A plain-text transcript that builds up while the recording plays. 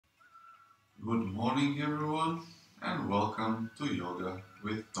Good morning everyone and welcome to Yoga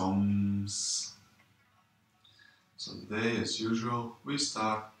with Toms. So today as usual we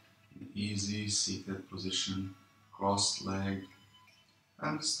start in easy seated position, crossed-legged,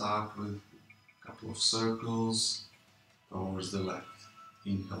 and start with a couple of circles towards the left.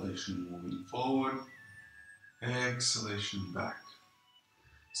 Inhalation moving forward, exhalation back.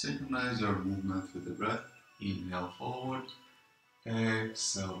 Synchronize your movement with the breath. Inhale forward,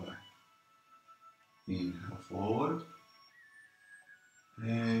 exhale back. Inhale forward,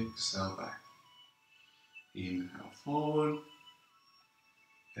 exhale back. Inhale forward,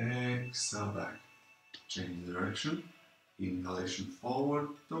 exhale back. Change direction. Inhalation forward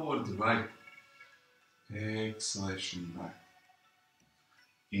toward the right. Exhalation back.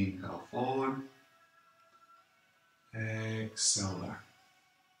 Inhale forward, exhale back.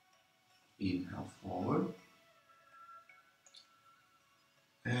 Inhale forward,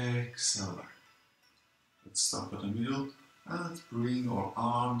 exhale back. Let's stop at the middle and let's bring our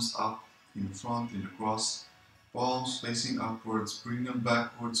arms up in front in the cross. Palms facing upwards, bring them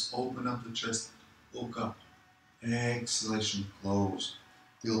backwards, open up the chest, look up. Exhalation, close.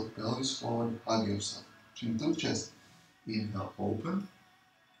 Tilt pelvis forward, hug yourself. Chin to chest. Inhale, open.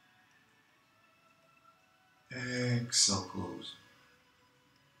 Exhale, close.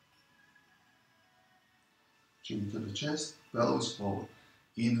 Chin to the chest, pelvis forward.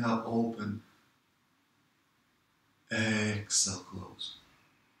 Inhale, open. Exhale, close.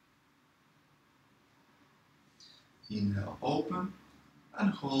 Inhale, open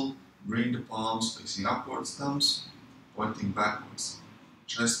and hold. Bring the palms facing upwards, thumbs pointing backwards.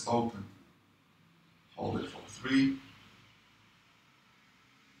 Chest open. Hold it for 3,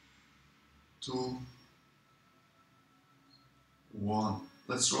 2, 1.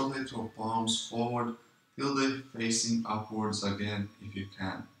 Let's rotate our palms forward till they're facing upwards again if you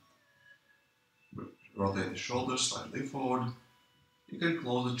can. Rotate the shoulders slightly forward. You can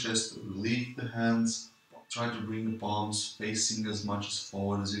close the chest, release the hands. Try to bring the palms facing as much as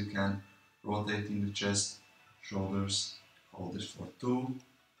forward as you can. Rotating the chest, shoulders. Hold it for 2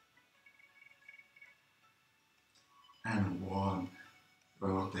 and 1.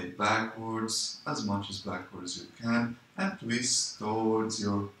 Rotate backwards, as much as backward as you can, and twist towards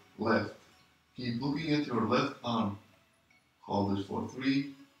your left. Keep looking at your left arm. Hold it for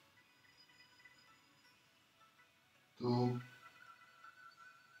 3, 2,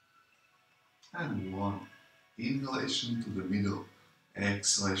 and 1. Inhalation to the middle.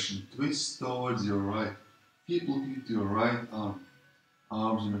 Exhalation, twist towards your right. Keep looking to your right arm.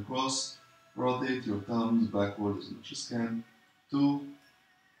 Arms in a cross. Rotate your thumbs backward as much as can. 2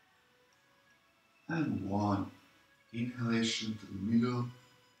 and 1. Inhalation to the middle.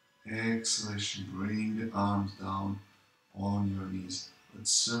 Exhalation, bring the arms down on your knees.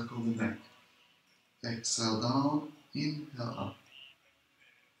 Let's circle the neck. Exhale down, inhale up.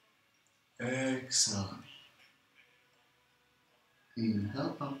 Exhale.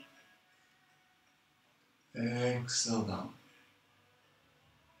 Inhale up. Exhale down.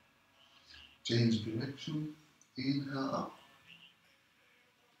 Change direction. Inhale up.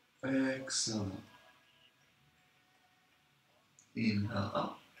 Exhale down. Inhale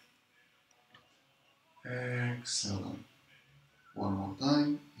up. Exhale down. One more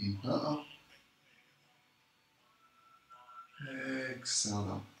time. Inhale up. Exhale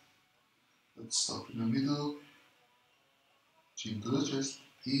down. Let's stop in the middle. Chin to the chest.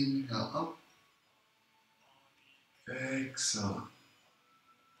 Inhale up. Exhale.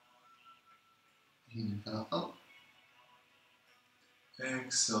 Inhale up.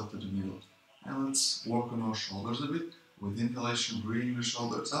 Exhale to the middle. And let's work on our shoulders a bit. With inhalation, bring the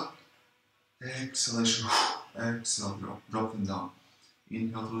shoulders up. Exhalation, exhale, drop them down.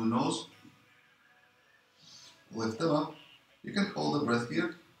 Inhale through the nose. Lift them up. You can hold the breath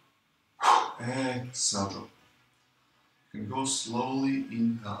here. Exhale, drop. You can go slowly,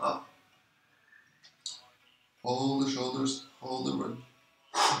 inhale up. Hold the shoulders, hold the breath.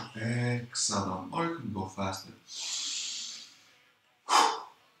 Exhale down, or you can go faster.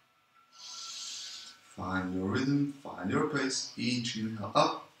 Find your rhythm, find your pace. Each inhale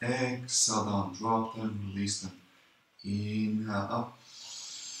up, exhale down, drop them, release them. Inhale up.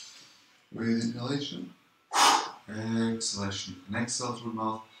 With inhalation, exhalation. You can exhale through the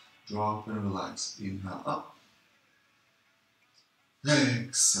mouth, drop and relax. Inhale up,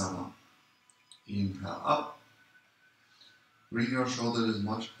 exhale down. Inhale up. Bring your shoulders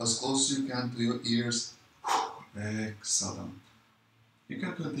as close as you can to your ears. Exhale down. You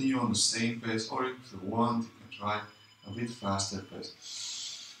can continue on the same pace, or if you want, you can try a bit faster pace.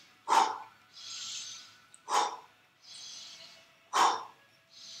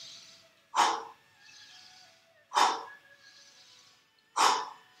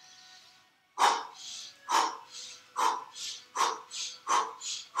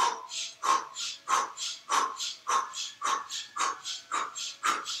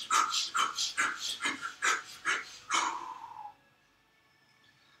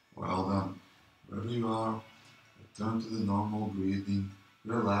 return to the normal breathing,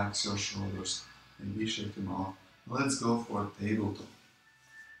 relax your shoulders, maybe shake them off. Let's go for a tabletop.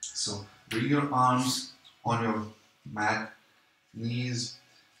 So bring your arms on your mat, knees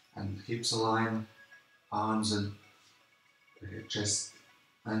and hips aligned, arms and chest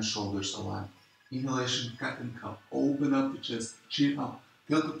and shoulders aligned. Inhalation, cat and cow. Open up the chest, chin up.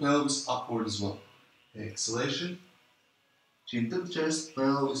 Tilt the pelvis upward as well. Exhalation, chin to the chest,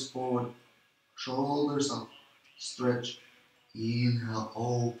 pelvis forward, shoulders up, stretch. Inhale,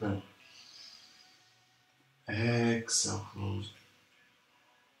 open. Exhale, close.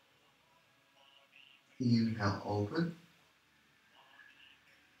 Inhale, open.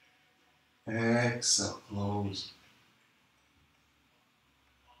 Exhale, close.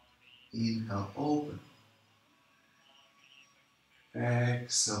 Inhale, open.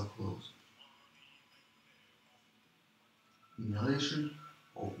 Exhale, close. Inhalation,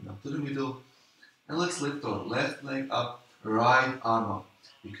 open up to the middle. And let's lift our left leg up, right arm up.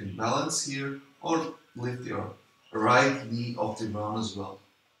 You can balance here or lift your right knee off the ground as well.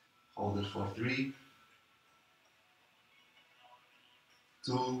 Hold it for 3,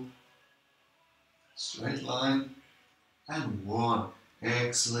 2, straight line, and 1.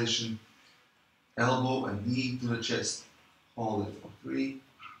 Exhalation, elbow and knee to the chest. Hold it for 3,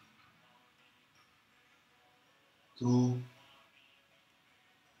 2,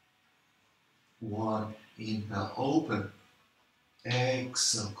 1. Inhale, open.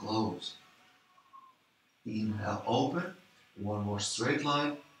 Exhale, close. Inhale, open. One more straight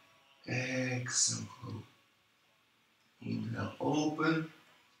line. Exhale, close. Inhale, open.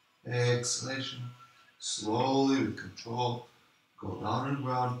 Exhalation. Slowly with control, go down on the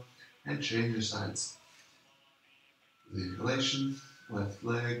ground and change your sides. The inhalation, left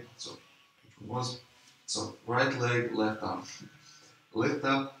leg, right leg, left arm. Lift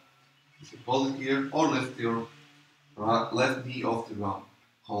up, hold it here, or lift your left knee off the ground.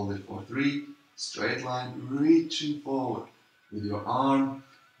 Hold it for 3, straight line, reaching forward with your arm,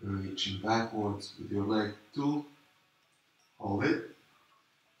 reaching backwards with your leg. 2, hold it,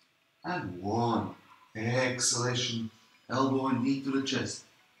 and 1. Exhalation, elbow and knee to the chest.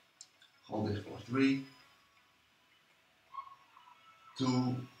 Hold it for 3,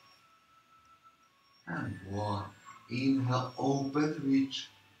 2, and 1. Inhale, open, reach.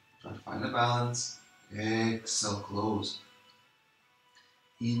 Try to find a balance. Exhale, close.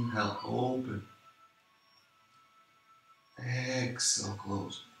 Inhale, open. Exhale,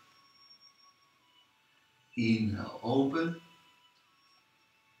 close. Inhale, open.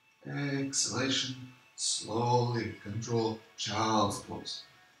 Exhalation, slowly control child's pose.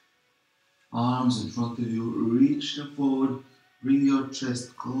 Arms in front of you, reach them forward. Bring your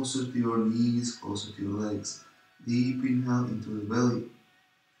chest closer to your knees, closer to your legs. Deep inhale into the belly.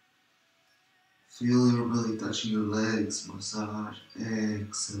 Feel your belly touching your legs, massage,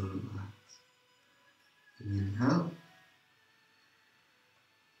 exhale, relax. Inhale,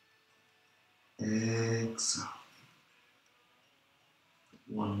 exhale.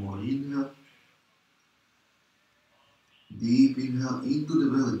 One more inhale. Deep inhale into the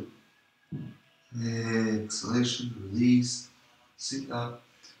belly. Exhalation, release, sit up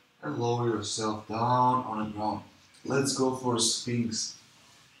and lower yourself down on the ground. Let's go for a Sphinx.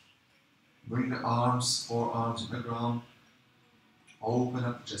 Bring the arms, forearms on the ground. Open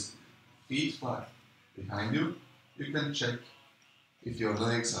up the chest. Feet flat. Behind you, you can check if your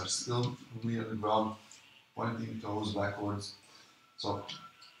legs are still firmly on the ground, pointing toes backwards. So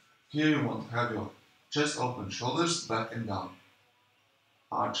here you want to have your chest open, shoulders back and down.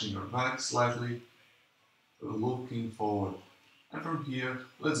 Arching your back slightly, looking forward. And from here,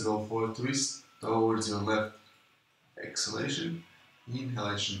 let's go for a twist towards your left. Exhalation,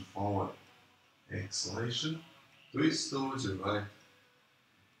 inhalation forward. Exhalation, twist towards your right.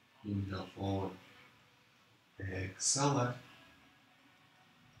 Inhale forward. Exhale left.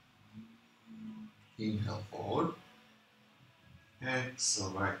 Inhale forward.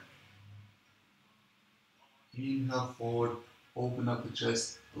 Exhale right. Inhale forward. Open up the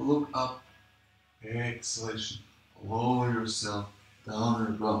chest. Look up. Exhalation. Lower yourself down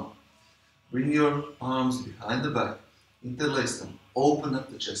on the ground. Bring your arms behind the back. Interlace them. Open up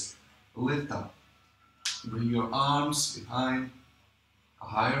the chest. Lift up. Bring your arms behind.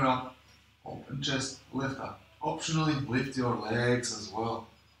 Higher up. Open chest. Lift up. Optionally, lift your legs as well.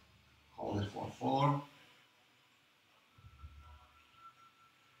 Hold it for 4,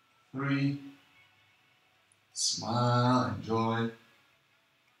 3, smile, enjoy.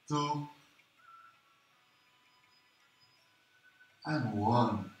 2, and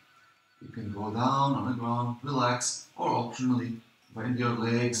 1. You can go down on the ground, relax, or optionally bend your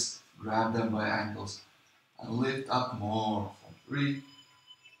legs, grab them by ankles. and lift up more for 3,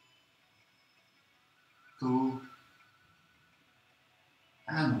 2,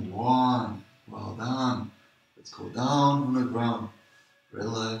 and 1. Well done. Let's go down on the ground.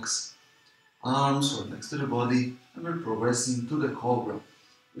 Relax. Arms are next to the body, and we're progressing to the cobra.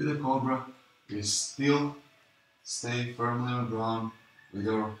 With the cobra, we still stay firmly on the ground with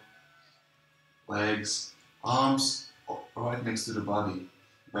your legs, arms right next to the body.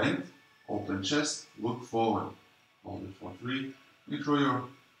 Bend, open chest, look forward. Hold it for 3. Make sure your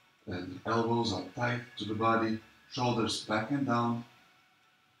elbows are tight to the body, shoulders back and down.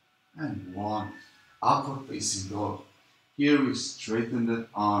 And 1. Upward facing dog. Here we straighten the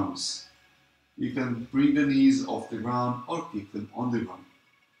arms. You can bring the knees off the ground or keep them on the ground.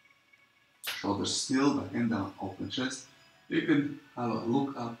 Shoulders still, back and down, open chest. You can have a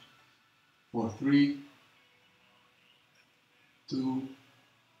look up for 3, 2,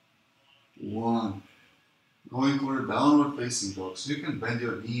 1. Going for a downward facing dog. So you can bend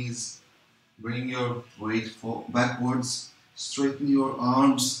your knees, bring your weight backwards, straighten your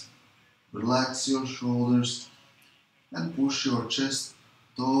arms, relax your shoulders, and push your chest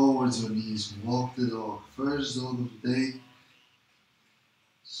towards your knees. Walk the dog. First dog of the day.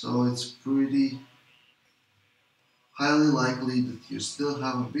 So it's pretty highly likely that you still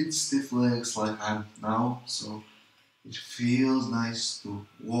have a bit stiff legs like I have now. So it feels nice to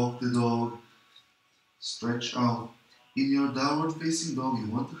walk the dog, stretch out. In your downward facing dog, you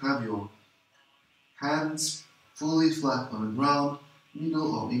want to have your hands fully flat on the ground,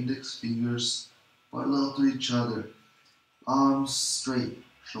 middle or index fingers parallel to each other. Arms straight,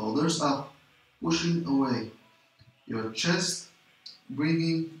 shoulders up, pushing away. Your chest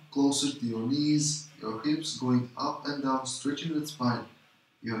bringing closer to your knees, your hips going up and down, stretching the spine.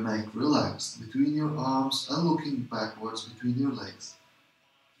 Your neck relaxed between your arms and looking backwards between your legs.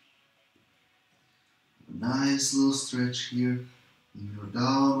 A nice little stretch here in your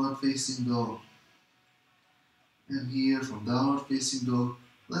downward facing dog. And here from downward facing dog,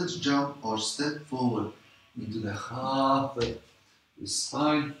 let's jump or step forward into the halfway, with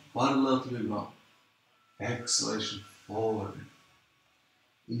spine parallel to the ground. Exhalation forward.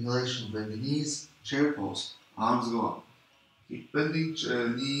 Inhalation, bend the knees, chair pose, arms go up. Keep bending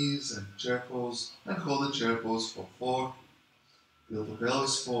knees and chair pose, and hold the chair pose for 4. Feel the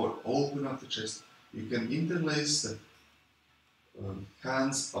pelvis forward, open up the chest. You can interlace the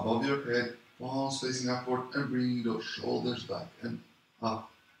hands above your head, palms facing upward, and bringing those shoulders back and up.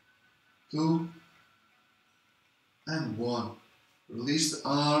 2 and 1. Release the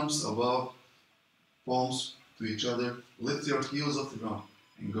arms above, palms to each other. Lift your heels off the ground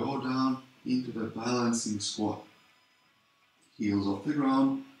and go down into the balancing squat. Heels off the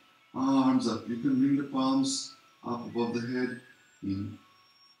ground, arms up. You can bring the palms up above the head in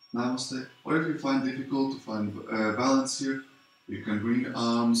Namaste. Or if you find difficult to find balance here, you can bring the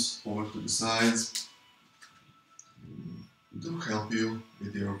arms over to the sides to help you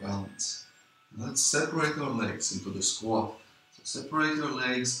with your balance. Let's separate our legs into the squat. So separate your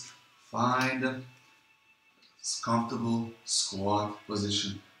legs, find a comfortable squat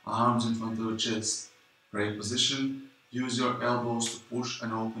position. Arms in front of the chest. Great position. Use your elbows to push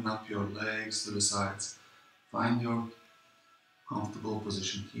and open up your legs to the sides. Find your comfortable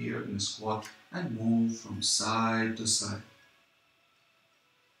position here in the squat and move from side to side.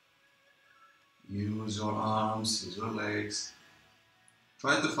 Use your arms, use your legs.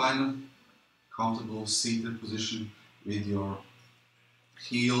 Try to find a comfortable seated position with your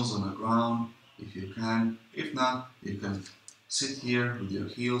heels on the ground if you can. If not, you can sit here with your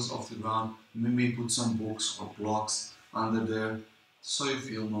heels off the ground. Maybe put some books or blocks under there so you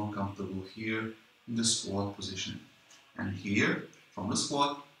feel more comfortable here in the squat position. And here, from the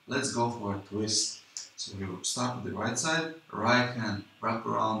squat, let's go for a twist. So we will start with the right side, right hand, wrap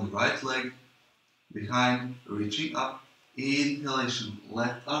around the right leg, behind, reaching up, inhalation,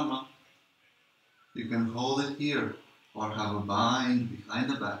 left arm up. You can hold it here or have a bind behind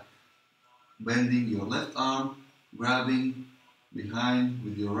the back. Bending your left arm, grabbing behind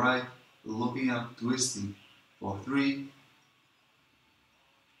with your right, looking up, twisting for 3,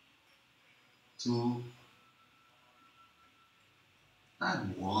 2,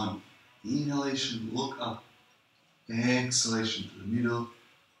 and 1. Inhalation, look up. Exhalation to the middle,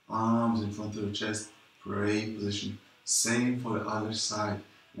 arms in front of the chest, pray position. Same for the other side.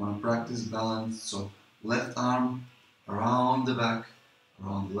 You want to practice balance, so left arm around the back,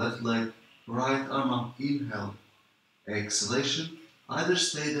 around the left leg, right arm up, inhale. Exhalation, either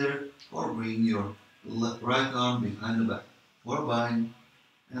stay there or bring your right arm behind the back for bind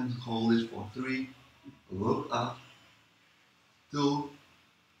and hold it for 3, look up, 2,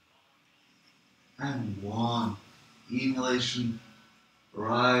 And 1. Inhalation,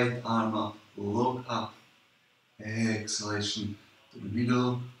 right arm up, look up. Exhalation to the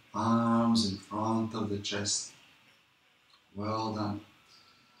middle, arms in front of the chest. Well done.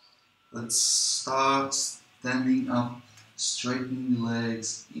 Let's start standing up, straightening the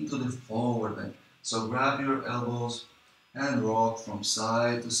legs into the forward bend. So grab your elbows and rock from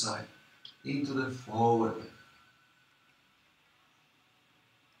side to side into the forward bend.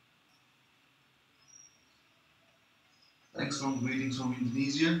 Thanks for greetings from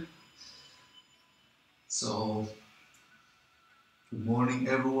Indonesia. So, good morning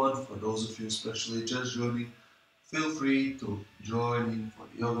everyone. For those of you especially just joining, feel free to join in for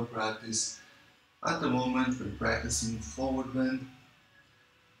the yoga practice. At the moment we're practicing forward bend,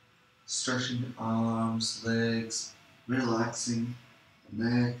 stretching the arms, legs, relaxing the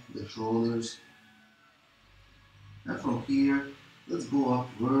neck, the shoulders. And from here, let's go up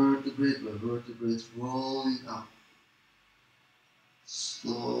vertebrae by vertebrae, rolling up.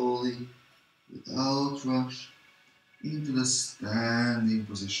 Slowly, without rush, into the standing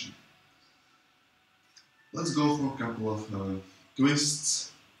position. Let's go for a couple of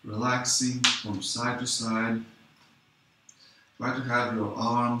twists, relaxing from side to side. Try to have your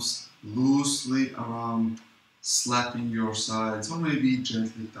arms loosely around, slapping your sides, or maybe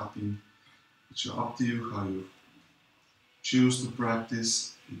gently tapping. It's up to you how you choose to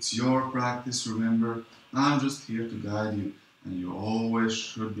practice. It's your practice, remember. I'm just here to guide you, and you always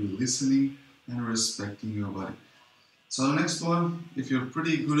should be listening and respecting your body. So the next one, if you're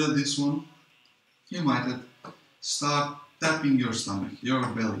pretty good at this one, you might start tapping your stomach, your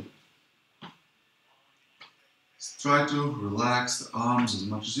belly. Try to relax the arms as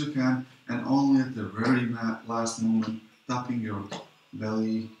much as you can, and only at the very last moment tapping your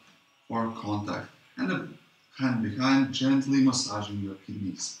belly for contact. And the hand behind, gently massaging your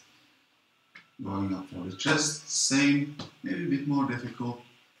kidneys. Going up for the chest, same, maybe a bit more difficult.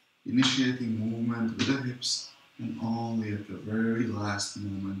 Initiating movement with the hips, and only at the very last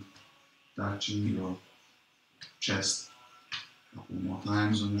moment touching your chest. A couple more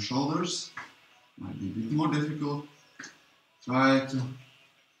times on the shoulders. Might be a bit more difficult. Try to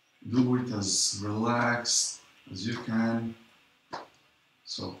do it as relaxed as you can.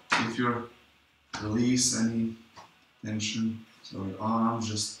 So if you release any tension, so your arms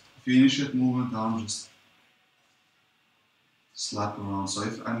just, if you initiate movement, arms just slap around. So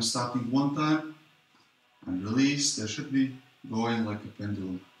if I'm starting one time and release, they should be going like a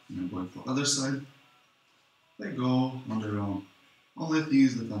pendulum. And I'm going for other side. They go on their own. Only thing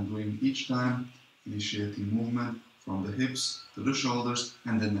is that I'm doing each time, initiating movement from the hips to the shoulders,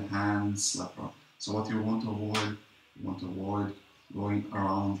 and then the hands slap around. So what you want to avoid going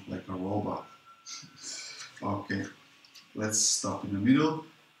around like a robot. Okay, let's stop in the middle,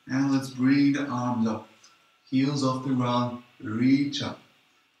 and let's bring the arms up. Heels off the ground, reach up.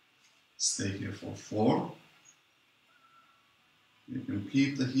 Stay here for 4. You can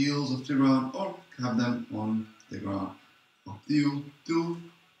keep the heels off the ground or have them on the ground. Up to you, 2,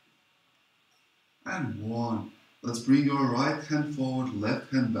 and 1. Let's bring your right hand forward,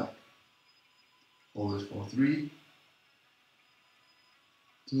 left hand back. Hold it for 3,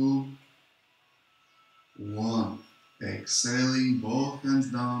 2, 1. Exhaling, both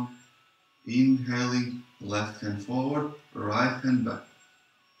hands down. Inhaling, left hand forward, right hand back.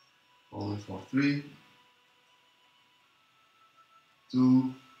 Hold it for 3,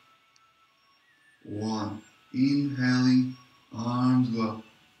 2, 1. Inhaling, arms go up.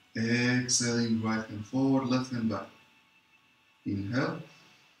 Exhaling, right hand forward, left hand back. Inhale,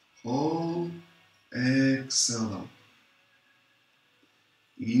 hold, exhale down.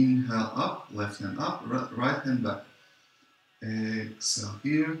 Inhale up, left hand up, right hand back. Exhale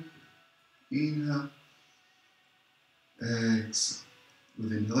here, inhale, exhale.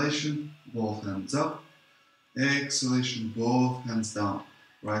 With inhalation, both hands up. Exhalation, both hands down.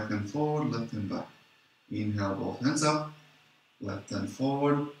 Right hand forward, left hand back. Inhale, both hands up. Left hand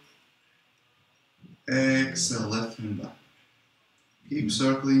forward. Exhale, left hand back. Keep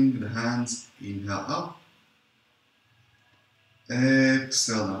circling the hands. Inhale up.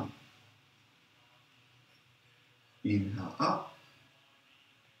 Exhale down. Inhale up.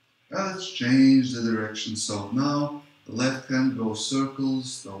 Let's change the direction. So now the left hand goes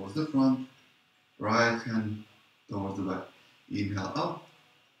circles towards the front. Right hand towards the back. Inhale up.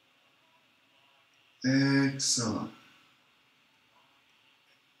 Exhale down.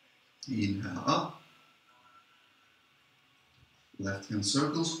 Inhale up. Left hand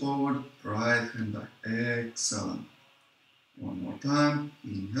circles forward, right hand back. Excellent. One more time.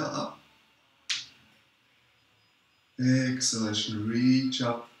 Inhale up. Exhalation, reach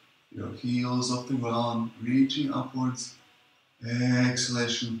up. Your heels off the ground, reaching upwards.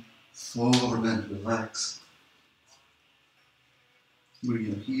 Exhalation, forward and relax. Bring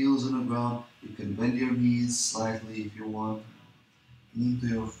your heels on the ground. You can bend your knees slightly if you want. Into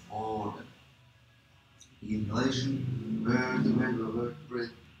your forward. Inhalation, vertebrae by vertebrae.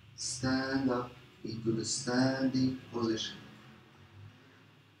 Stand up into the standing position.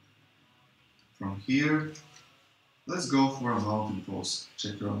 From here, let's go for a mountain pose.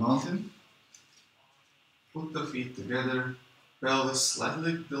 Check your mountain. Put the feet together. Pelvis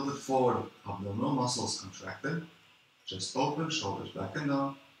slightly tilted forward. Abdominal muscles contracted. Chest open, shoulders back and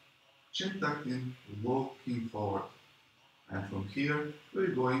down. Chin tucked in, looking forward. And from here, we're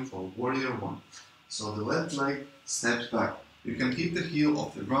going for warrior one. So the left leg steps back. You can keep the heel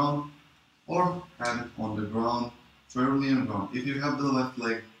off the ground or have it on the ground, firmly on the ground. If you have the left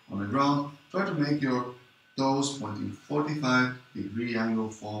leg on the ground, try to make your toes pointing 45-degree angle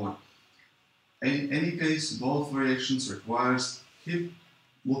forward. In any case, both variations requires hip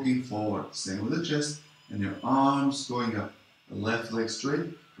looking forward. Same with the chest and your arms going up. The left leg straight,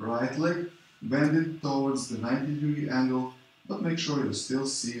 right leg bended towards the 90-degree angle, but make sure you still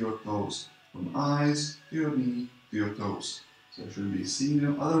see your toes. From eyes to your knee to your toes. So you should be seeing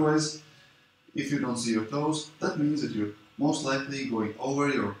them. Otherwise, if you don't see your toes, that means that you're most likely going over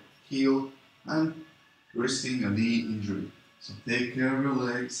your heel and risking a knee injury. So take care of your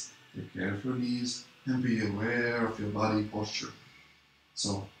legs, take care of your knees, and be aware of your body posture.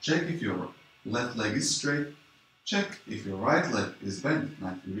 So check if your left leg is straight. Check if your right leg is bent,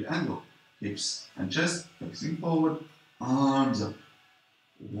 90-degree angle. Hips and chest facing forward, arms up.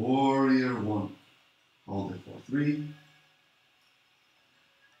 Warrior one. Hold it for 3,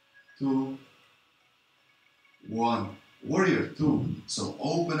 2, 1. Warrior two. So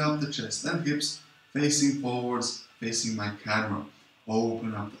open up the chest and hips, facing forwards, facing my camera.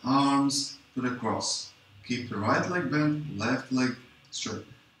 Open up the arms to the cross. Keep the right leg bent, left leg straight.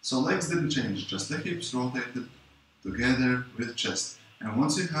 So legs didn't change, just the hips rotated together with chest. And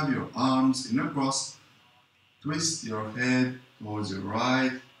once you have your arms in a cross, twist your head towards your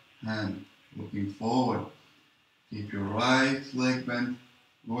right hand, looking forward. Keep your right leg bent,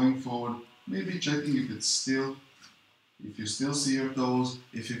 going forward, maybe checking if you still see your toes.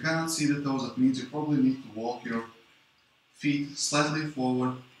 If you cannot see the toes, that means you probably need to walk your feet slightly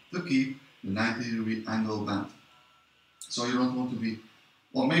forward to keep the 90-degree angle bent. So you don't want to be,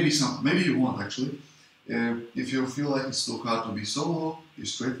 well, maybe you want actually. If you feel like it's too hard to be so low, you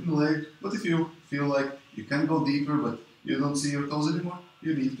straighten the leg. But if you feel like you can go deeper but you don't see your toes anymore,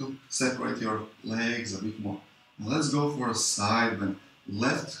 you need to separate your legs a bit more. Now let's go for a side bend.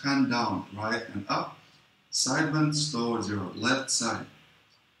 Left hand down, right hand up. Side bends towards your left side.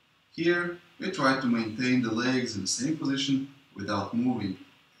 Here, we try to maintain the legs in the same position without moving.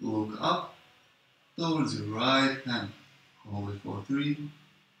 Look up towards your right hand. Hold it for 3,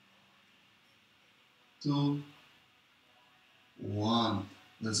 2, 1.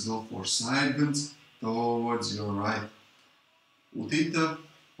 Let's go for side bends towards your right. Uttita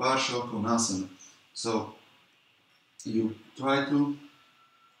Parsha Konasana. So you try to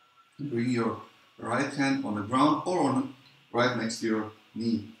bring your right hand on the ground or on right next to your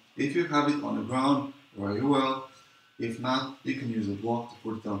knee. If you have it on the ground, very well. If not, you can use a block to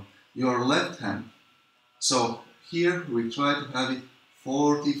put it on your left hand. So here we try to have it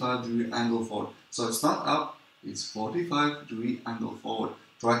 45-degree angle forward. So it's not up, it's 45-degree angle forward.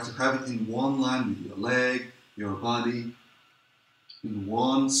 Try to have it in one line with your leg, your body, in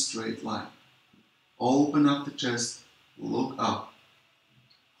one straight line. Open up the chest, look up.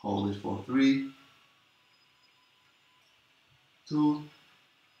 Hold it for 3, 2,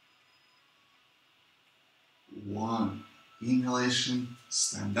 1. Inhalation,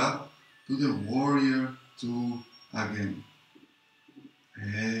 stand up to the warrior 2 again.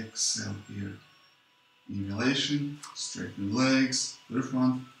 Exhale here. Inhalation, straighten legs to the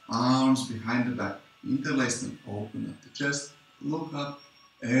front, arms behind the back. Interlace them, open up the chest, look up.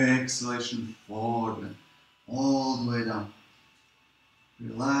 Exhalation, forward bend, all the way down.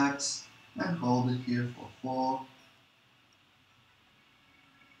 Relax and hold it here for 4,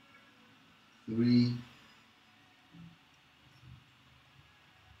 3,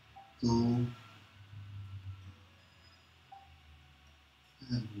 2,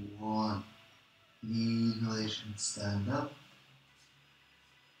 and 1. Inhalation, stand up.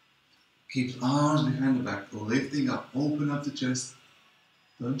 Keep arms behind the back, lifting up, open up the chest,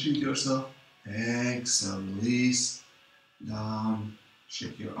 touching yourself. Exhale, release, down,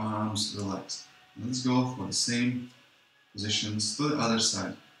 shake your arms, relax. Let's go for the same positions to the other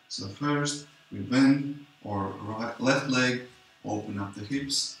side. So first, we bend our left leg, open up the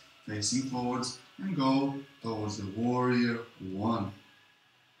hips, facing forwards, and go towards the warrior one.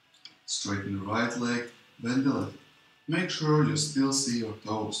 Straighten the right leg, bend the left. Make sure you still see your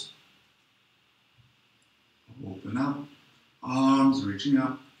toes. Open up, arms reaching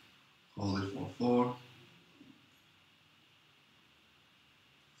up, hold it for 4,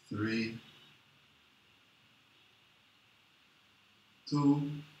 3,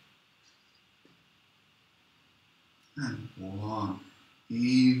 2, and 1.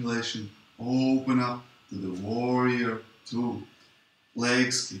 Inhalation, open up to the warrior 2.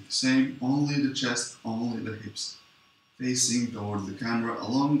 Legs keep the same, only the chest, only the hips. Facing towards the camera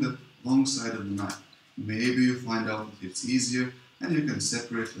along the long side of the mat. Maybe you find out that it's easier and you can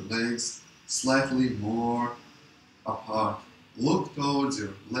separate your legs slightly more apart. Look towards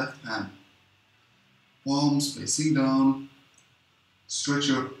your left hand. Palms facing down. Stretch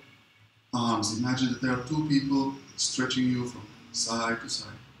your arms. Imagine that there are 2 people stretching you from side to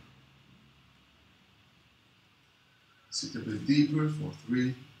side. Sit a bit deeper for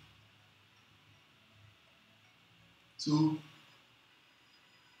 3, 2,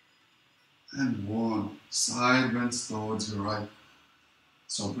 and 1. Side bends towards your right.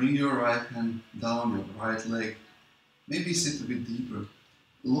 So bring your right hand down your right leg. Maybe sit a bit deeper.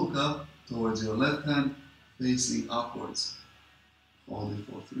 Look up towards your left hand, facing upwards. Hold it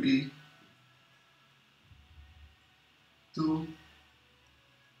for 3, 2,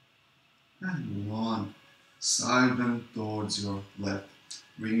 and 1. Side bend towards your left.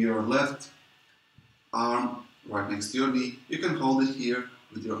 Bring your left arm right next to your knee. You can hold it here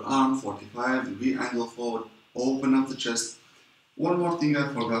with your arm 45-degree angle forward. Open up the chest. One more thing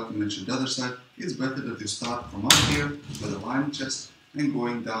I forgot to mention, the other side. It's better that you start from up here with a lined chest and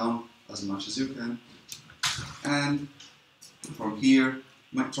going down as much as you can. And from here,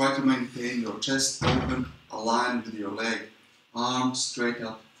 try to maintain your chest open, aligned with your leg. Arms straight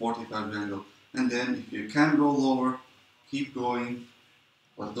up, 45 angle. And then if you can go lower, keep going,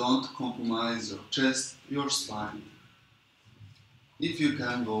 but don't compromise your chest, your spine. If you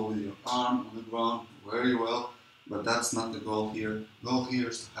can go with your arm on the ground, very well, but that's not the goal here. The goal here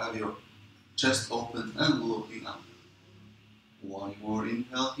is to have your chest open and looking up. One more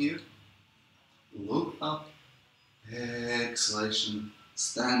inhale here. Look up. Exhalation.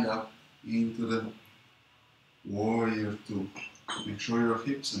 Stand up into the warrior 2. Make sure your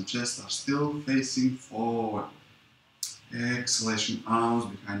hips and chest are still facing forward. Exhalation, arms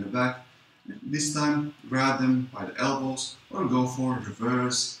behind the back. This time, grab them by the elbows or go for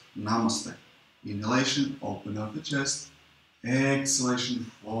reverse namaste. Inhalation, open up the chest. Exhalation,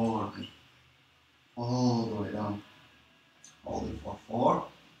 forward. All the way down. Hold it for 4.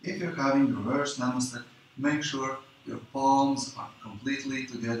 If you're having reverse namaste, make sure your palms are completely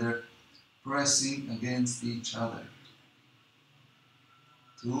together, pressing against each other.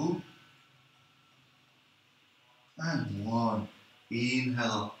 2 and 1.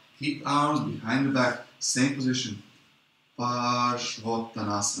 Inhale. Keep arms behind the back. Same position.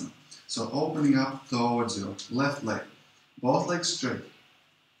 Parshvottanasana. So opening up towards your left leg. Both legs straight.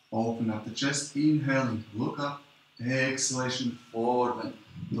 Open up the chest. Inhaling. Look up. Exhalation. Forward bend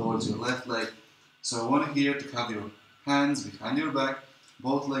towards your left leg. So I want here to have your hands behind your back.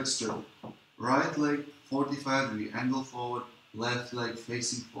 Both legs straight. Right leg 45-degree angle forward. Left leg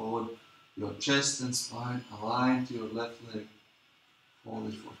facing forward. Your chest and spine aligned to your left leg. Hold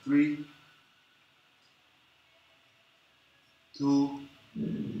it for 3, 2,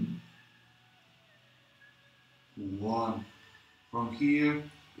 1. From here,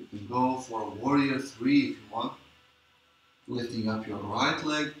 you can go for a warrior 3 if you want. Lifting up your right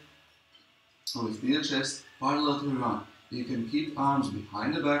leg, lifting the chest, parallel to the ground. You can keep arms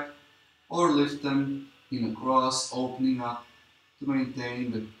behind the back or lift them in a cross, opening up to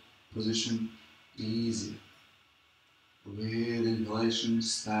maintain the position easier. With inhalation,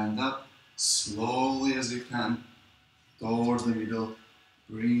 stand up slowly as you can towards the middle,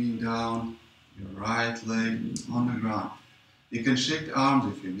 bringing down your right leg on the ground. You can shake the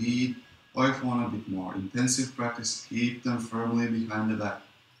arms if you need, or if you want a bit more intensive practice, keep them firmly behind the back.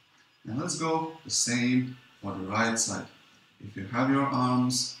 And let's go the same for the right side. If you have your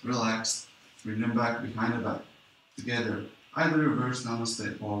arms relaxed, bring them back behind the back. Together, either reverse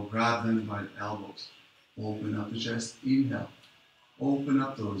namaste or grab them by the elbows. Open up the chest, inhale. Open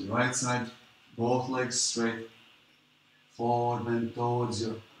up towards the right side, both legs straight. Forward bend towards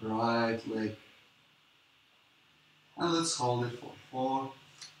your right leg. And let's hold it for 4,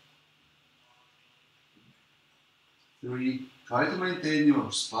 3. Try to maintain your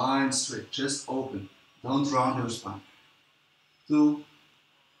spine straight, chest open. Don't round your spine. 2,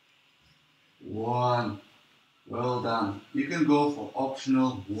 1. Well done. You can go for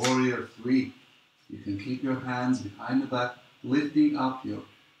optional warrior 3. You can keep your hands behind the back, lifting up your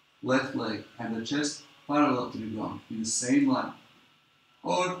left leg and the chest parallel to the ground in the same line.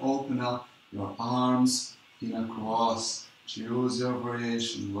 Or open up your arms in a cross. Choose your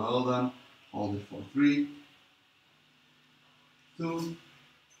variation. Well done. Hold it for 3, 2,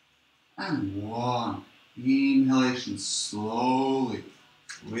 and 1. Inhalation slowly,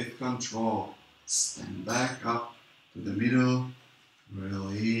 with control. Stand back up to the middle.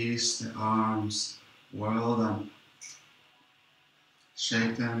 Release the arms. Well done.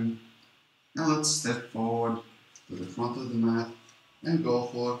 Shake them. Now let's step forward to the front of the mat and go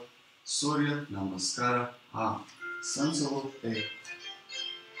for Surya Namaskara half. Sensible 8.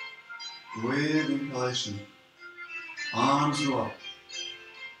 With inhalation, arms go up.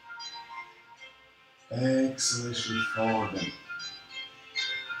 Exhalation, forward bend.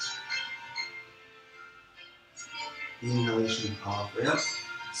 Inhalation, halfway up.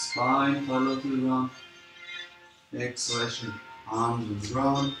 Spine parallel to the ground. Exhalation, arms on the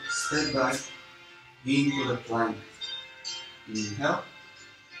ground. Step back into the plank. Inhale.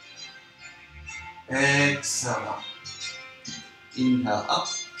 Exhale up. Inhale up.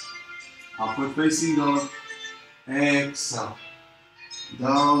 Upward facing dog. Exhale.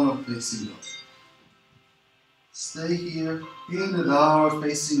 Downward facing dog. Stay here in the downward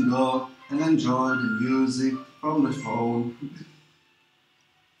facing dog and enjoy the music from the phone.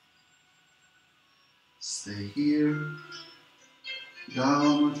 Stay here.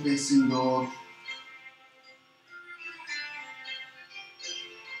 Downward facing dog.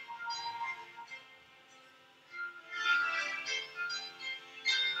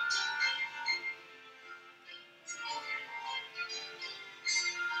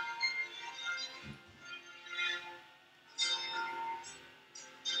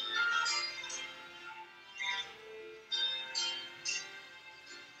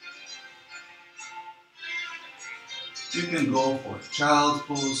 You can go for child's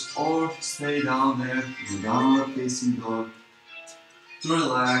pose or stay down there in the downward facing dog to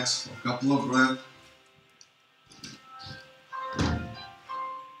relax for a couple of breaths.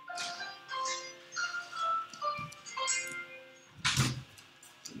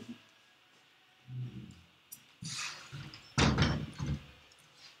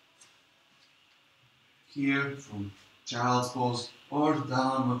 Here from child's pose or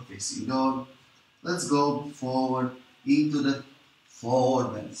downward facing dog, let's go forward into the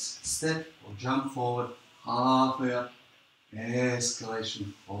forward bend. Step or jump forward, halfway up,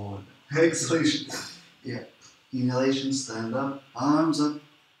 escalation forward. Exhalation, yeah. Inhalation, stand up, arms up.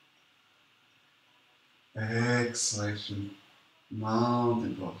 Exhalation,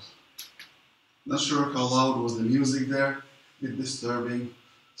 mountain pose. Not sure how loud was the music there, a bit disturbing.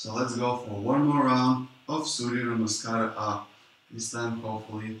 So let's go for one more round of Surya Namaskara up. This time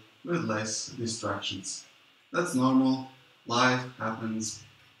hopefully with less distractions. That's normal, life happens,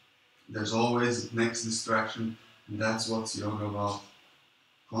 there's always next distraction, and that's what's yoga about.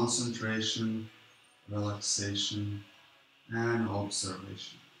 Concentration, relaxation, and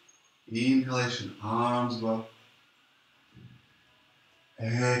observation. Inhalation, arms go up.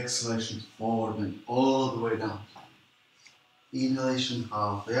 Exhalation, forward and all the way down. Inhalation,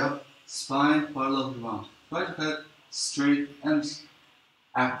 halfway up, spine parallel to the ground. Try to head straight and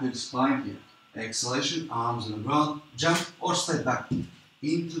active spine here. Exhalation, arms on the ground, jump or step back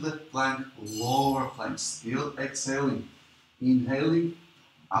into the plank, lower plank, still exhaling. Inhaling,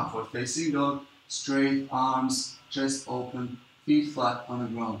 upward facing dog, straight arms, chest open, feet flat on the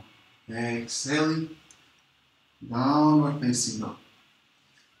ground. Exhaling, downward facing dog.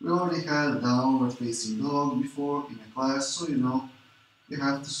 We already had downward facing dog before in a class, so you know you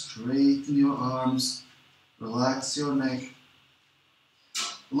have to straighten your arms, relax your neck,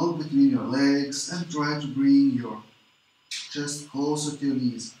 look between your legs and try to bring your chest closer to your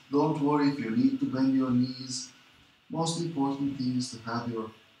knees. Don't worry if you need to bend your knees. Most important thing is to have your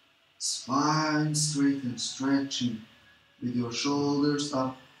spine straight and stretching with your shoulders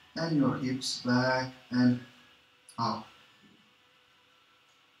up and your hips back and up.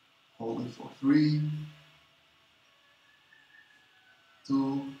 Hold it for 3,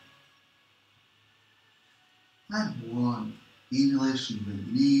 2, and 1. Inhalation, bend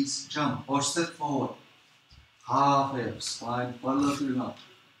the knees, jump or step forward. Halfway up, spine parallel to the ground.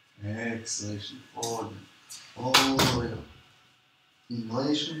 Exhalation, forward, all the way up.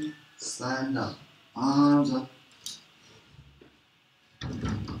 Inhalation, stand up, arms up.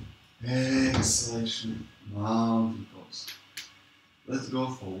 Exhalation, mountain pose. Let's go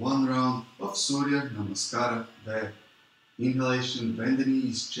for one round of Surya Namaskara there. Inhalation, bend the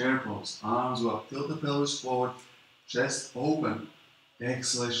knees, chair pose, arms up, tilt the pelvis forward, chest open.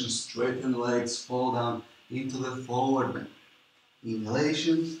 Exhalation, straighten the legs, fall down into the forward bend.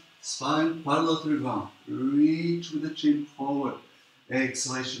 Inhalation, spine parallel to the ground, reach with the chin forward.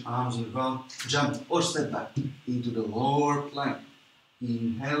 Exhalation, arms on the ground, jump or step back into the lower plank.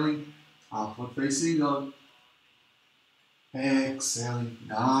 Inhaling, upward facing dog. Exhaling,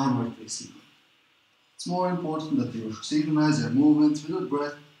 downward facing dog. It's more important that you synchronize your movements with your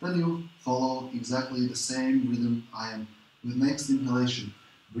breath than you follow exactly the same rhythm I am. With next inhalation,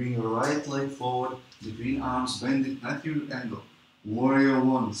 bring your right leg forward, between arms, bend it at your angle. Warrior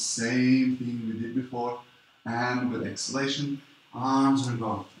one, same thing we did before. And with exhalation, arms on the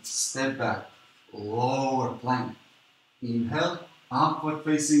ground. Step back, lower plank. Inhale, upward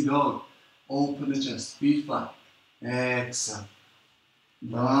facing dog. Open the chest, feet flat. Exhale,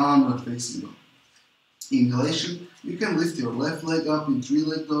 downward facing dog. Inhalation, you can lift your left leg up in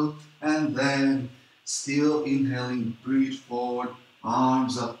three-leg dog and then still inhaling, breathe forward,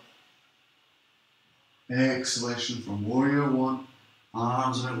 arms up. Exhalation from warrior one,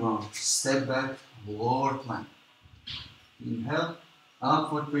 arms on the ground, step back, lower plank. Inhale,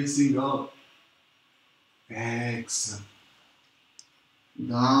 upward facing dog. Exhale,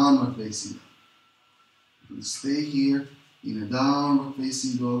 downward facing dog. You can stay here in a downward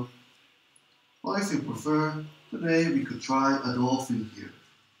facing dog. Or if you prefer, today we could try a dolphin here.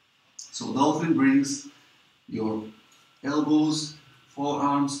 So dolphin brings your elbows,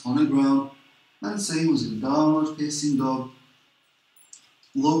 forearms on the ground, and same as in downward facing dog.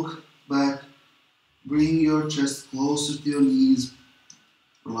 Look back, bring your chest closer to your knees,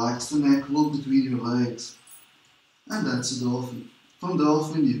 relax the neck, look between your legs, and that's a dolphin. From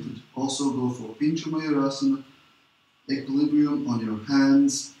dolphin you could also go for Pincha Mayurasana, equilibrium on your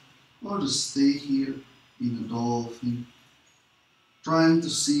hands, or just stay here in a dolphin, trying to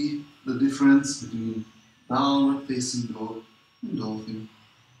see the difference between downward facing dog and dolphin.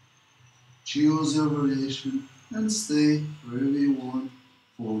 Choose your variation and stay wherever you want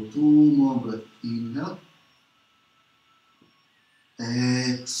for 2 more breaths. Inhale,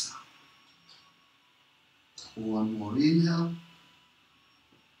 exhale. 1 more inhale,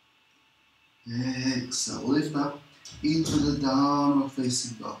 exhale. Lift up into the downward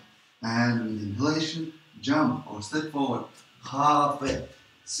facing dog. And with inhalation, jump or step forward, halfway,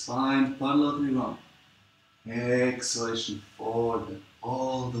 spine parallel to the ground. Exhalation, forward,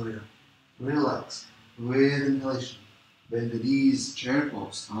 all the way up. Relax, with inhalation, bend the knees, chair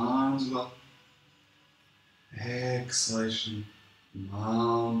pose, arms up. Exhalation,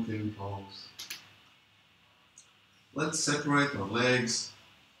 mountain pose. Let's separate our legs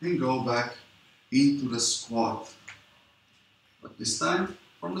and go back into the squat. But this time,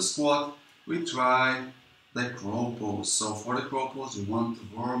 from the squat, we try the crow pose. So for the crow pose, you want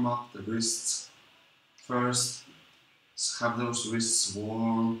to warm up the wrists first. Have those wrists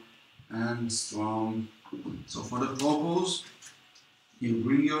warm and strong. So for the crow pose, you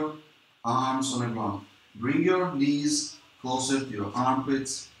bring your arms on the ground. Bring your knees closer to your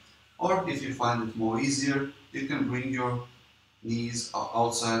armpits, or if you find it more easier, you can bring your knees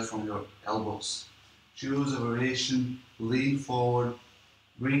outside from your elbows. Choose a variation, lean forward,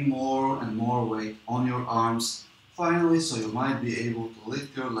 bring more and more weight on your arms, finally, so you might be able to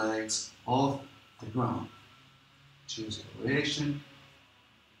lift your legs off the ground. Choose a variation.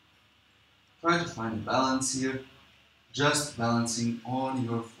 Try to find a balance here, just balancing on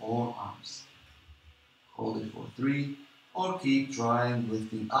your forearms. Hold it for 3, or keep trying,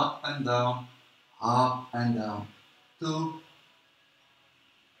 lifting up and down, 2,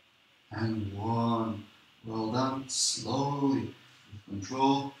 and 1. Well done, slowly.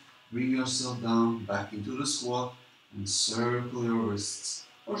 Control, bring yourself down, back into the squat, and circle your wrists,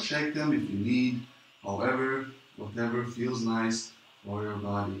 or shake them if you need, however, whatever feels nice for your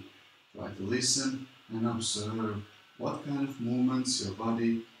body. Try to listen and observe what kind of movements your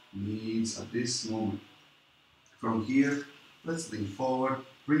body needs at this moment. From here, let's lean forward,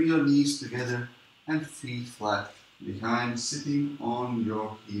 bring your knees together and feet flat behind, sitting on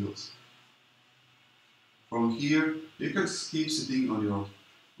your heels. From here, you can keep sitting on your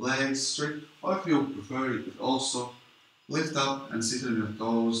legs straight, or if you prefer, you could also lift up and sit on your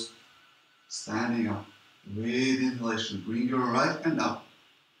toes, standing up. With inhalation, bring your right hand up,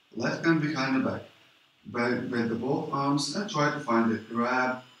 left hand behind the back. Bend the both arms and try to find a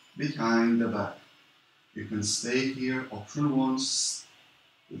grab behind the back. You can stay here, option 1,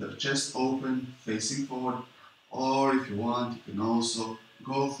 with the chest open, facing forward, or if you want, you can also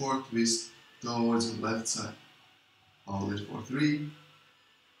go for a twist towards the left side. Hold it for 3,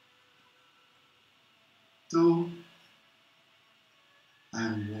 2,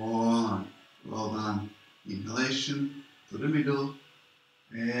 and 1. Well done. Inhalation to the middle,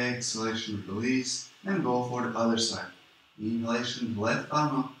 exhalation release, and go for the other side. Inhalation, left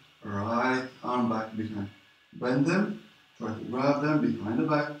arm up, right arm back behind. Bend them, try to grab them behind the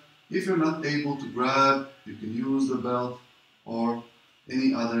back. If you're not able to grab, you can use the belt or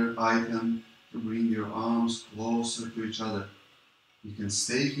any other item to bring your arms closer to each other. You can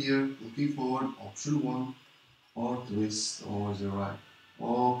stay here looking forward, option 1, or twist towards the right.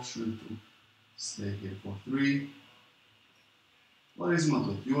 Option 2. Stay here for 3. Var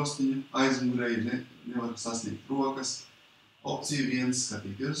izmantot jostiņu, aizmugurēji, nevar sasniegt rokas. Opcija 1,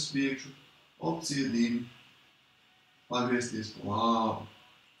 skatīties uz priekšu. Opcija 2, pagriezties pa labi.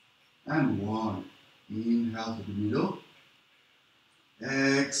 And 1. Inhale to the middle.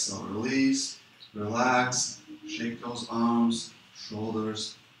 Exhale, release, relax, shake those arms,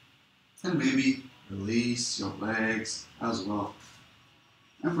 shoulders, and maybe release your legs as well.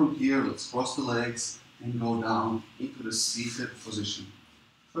 And from here, let's cross the legs and go down into the seated position.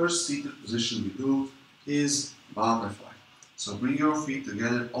 First seated position we do is butterfly. So bring your feet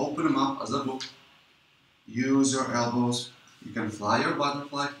together, open them up as a book, use your elbows. You can fly your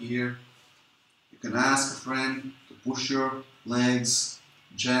butterfly here. You can ask a friend to push your legs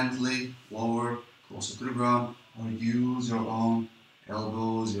gently lower, closer to the ground, or use your own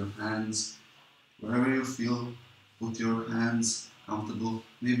elbows, your hands, wherever you feel. Put your hands comfortable,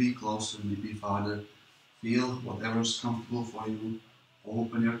 maybe closer, maybe farther. Feel whatever's comfortable for you.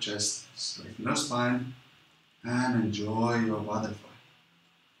 Open your chest, straighten your spine, and enjoy your butterfly.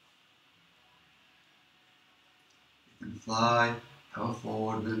 You can fly, have a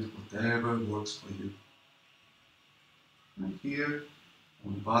forward bend, whatever works for you. And here,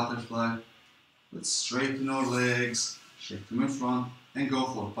 on the butterfly, let's straighten our legs, shake them in front, and go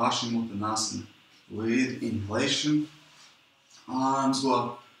for Paschimottanasana. With inhalation, arms go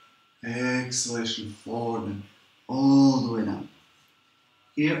up, exhalation, forward and all the way down.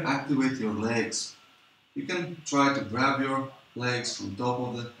 Here, activate your legs. You can try to grab your legs from top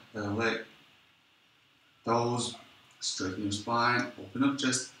of the leg, toes, straighten your spine, open up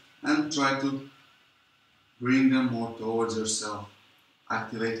chest, and try to bring them more towards yourself.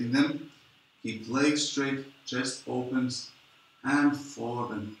 Activating them, keep legs straight, chest opens, and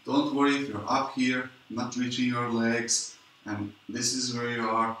forward. And don't worry if you're up here, not reaching your legs, and this is where you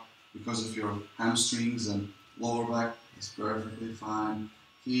are because of your hamstrings and lower back. It's perfectly fine.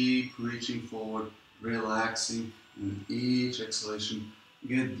 Keep reaching forward, relaxing, and with each exhalation,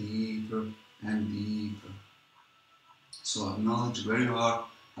 get deeper and deeper. So acknowledge where you are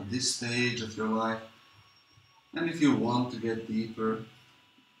at this stage of your life. And if you want to get deeper,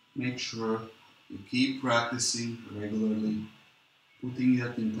 make sure you keep practicing regularly, putting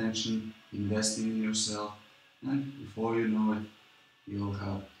that intention, investing in yourself, and before you know it, you'll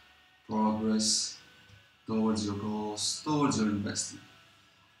have progress towards your goals, towards your investment.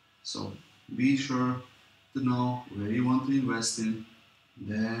 So be sure to know where you want to invest in,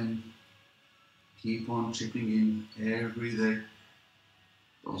 then keep on chipping in every day.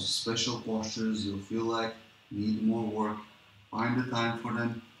 Those special postures you'll feel like need more work, find the time for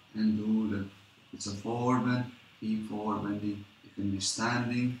them and do them. If it's a forward bend, keep forward bending. You can be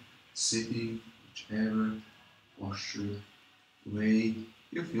standing, sitting, whichever posture, way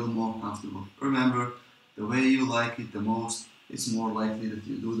you feel more comfortable. Remember, the way you like it the most, it's more likely that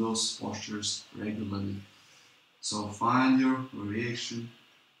you do those postures regularly. So find your variation.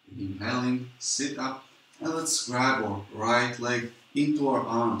 Inhaling, sit up, and let's grab our right leg into our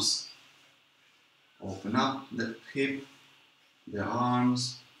arms. Open up the hip, the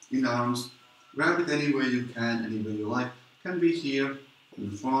arms, in arms. Grab it any way you can, any way you like. Can be here,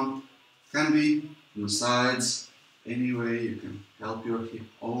 in front, can be from the sides. Any way you can help your hip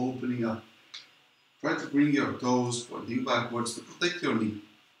opening up. Try to bring your toes pointing backwards to protect your knee.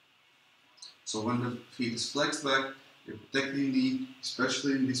 So when the feet is flexed back, you're protecting the knee,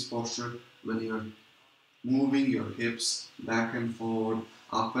 especially in this posture when you're moving your hips back and forward,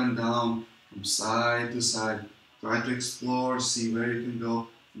 up and down, from side to side. Try to explore, see where you can go.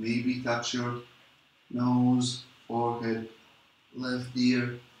 Maybe touch your nose, forehead, left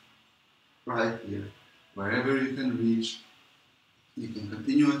ear, right ear. Wherever you can reach, you can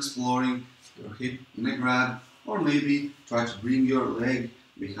continue exploring your hip in a grab, or maybe try to bring your leg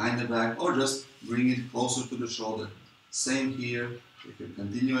behind the back, or just bring it closer to the shoulder. Same here, you can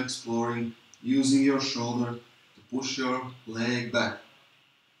continue exploring, using your shoulder to push your leg back.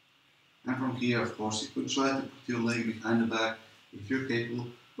 And from here, of course, you could try to put your leg behind the back if you're capable,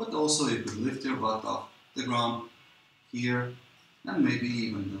 but also you could lift your butt off the ground here, and maybe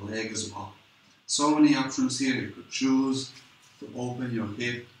even the leg as well. So many options here, you could choose to open your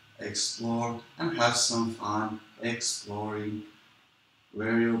hip, explore, and have some fun exploring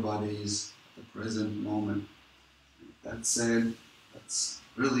where your body is at the present moment. That said, let's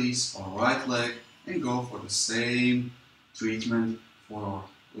release our right leg and go for the same treatment for our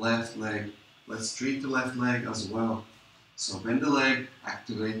left leg. Let's treat the left leg as well. So bend the leg,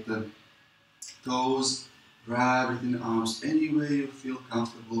 activate the toes, grab it in the arms any way you feel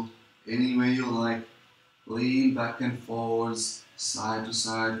comfortable, any way you like. Lean back and forwards, side to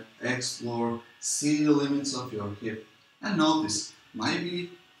side, explore, see the limits of your hip, and notice, maybe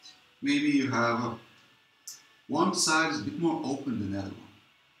you have one side is a bit more open than the other one.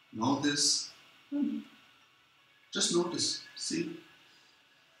 Notice, just notice, see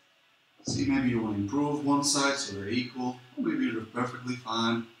maybe you want to improve one side so they're equal, or maybe you're perfectly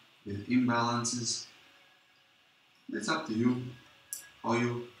fine with imbalances. It's up to you how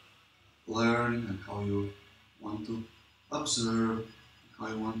you learn and how you want to observe,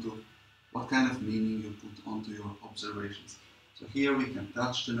 what kind of meaning you put onto your observations. So here we can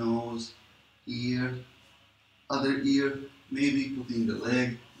touch the nose, ear, other ear, maybe putting the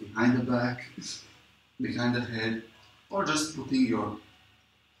leg behind the back, behind the head, or just putting your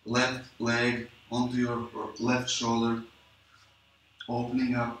left leg onto your left shoulder,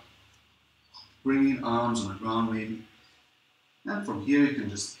 opening up, bringing arms on the ground maybe. And from here you can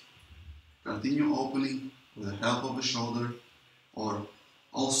just continue opening with the help of the shoulder, or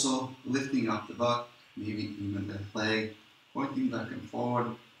also lifting up the butt, maybe even the leg, pointing back and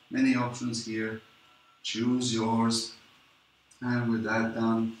forward. Many options here. Choose yours. And with that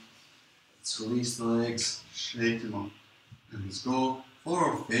done, let's release the legs, shake them up. And let's go for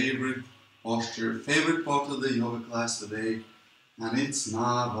our favorite posture, favorite part of the yoga class today, and it's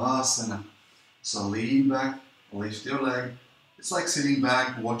Navasana. So lean back, lift your leg. It's like sitting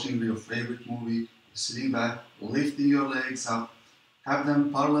back, watching your favorite movie. You're sitting back, lifting your legs up, have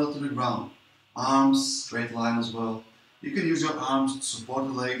them parallel to the ground. Arms, straight line as well. You can use your arms to support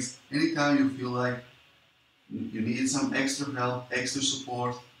the legs anytime you feel like you need some extra help, extra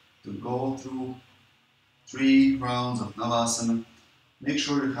support to go through 3 rounds of Navasana. Make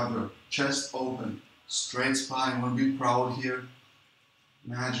sure you have your chest open, straight spine. You want to be proud here.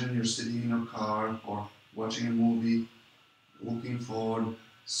 Imagine you're sitting in your car or watching a movie, looking forward,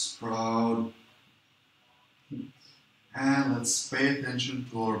 proud. And let's pay attention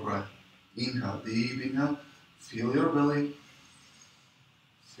to our breath. Inhale, deep inhale. Feel your belly.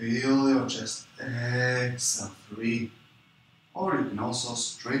 Feel your chest. Exhale, 3. Or you can also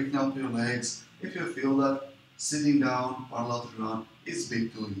straighten up your legs if you feel that sitting down parallel to the ground is a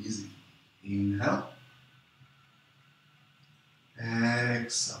bit too easy. Inhale.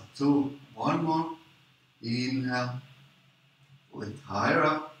 Exhale, 2. One more. Inhale. Lift higher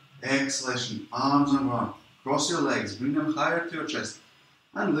up. Exhalation, arms on ground. Cross your legs, bring them higher to your chest.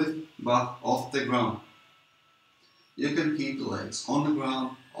 And lift butt off the ground. You can keep the legs on the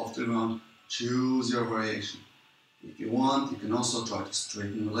ground, off the ground. Choose your variation. If you want, you can also try to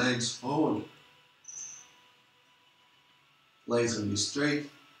straighten your legs forward. Legs can be straight,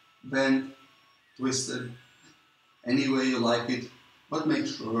 bent, twisted, any way you like it, but make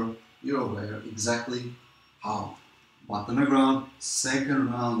sure you're aware exactly how. Butt on the ground,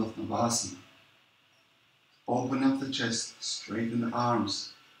 second round of Navasana. Open up the chest, straighten the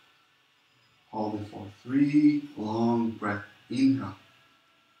arms. Hold it for 3 long breaths. Inhale.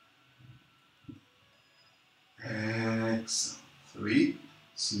 Exhale. 3.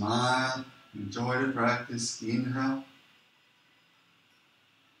 Smile. Enjoy the practice. Inhale.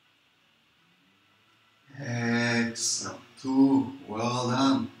 Exhale. 2. Well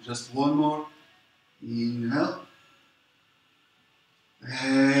done. Just one more. Inhale.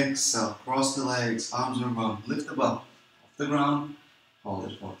 Exhale. Cross the legs. Arms are ground. Lift the butt off the ground.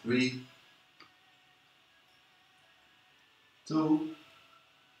 Hold it for 3. 2.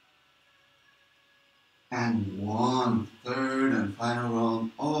 And 1. Third and final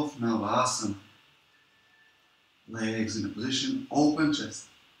round of Navasana. Legs in a position. Open chest.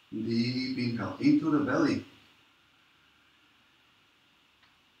 Deep inhale into the belly.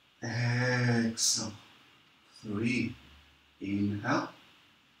 Exhale. 3. Inhale.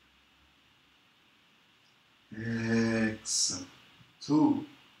 Exhale. 2.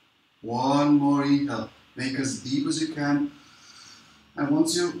 One more inhale. Make as deep as you can. And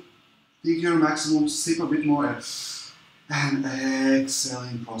once you think your maximum, sip a bit more air. And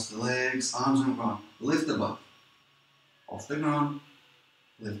exhaling, cross the legs, arms on the ground. Lift the butt off the ground.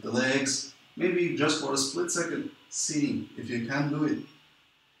 Lift the legs. Maybe just for a split second, sitting, if you can do it.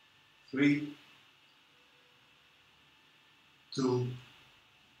 3, 2,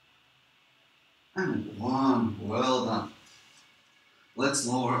 and 1. Well done. Let's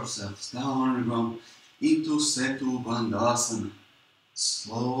lower ourselves down on the ground into Setubandhasana.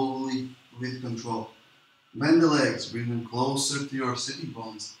 Slowly, with control. Bend the legs, bring them closer to your sitting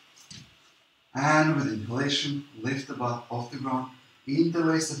bones. And with inhalation, lift the butt off the ground.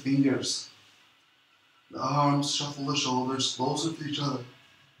 Interlace the fingers. The arms, shuffle the shoulders closer to each other.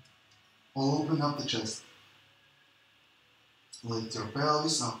 Open up the chest. Lift your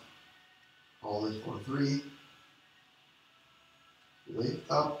pelvis up. Hold it for 3.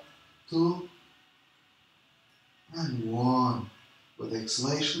 Lift up, 2, and 1. With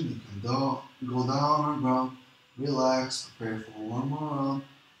exhalation, you can go down on the ground, relax, prepare for one more round,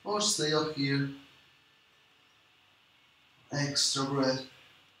 or stay up here. Extra breath.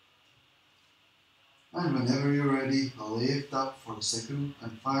 And whenever you're ready, lift up for the second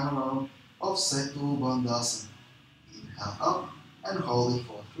and final round of Setubandhasana. Inhale up and hold it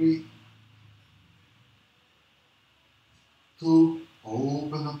for 3, 2,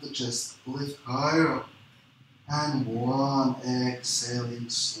 open up the chest, lift higher up, and 1, exhaling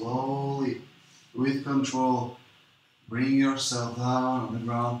slowly with control. Bring yourself down on the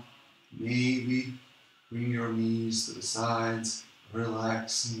ground, maybe bring your knees to the sides,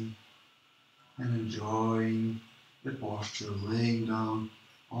 relaxing and enjoying the posture, laying down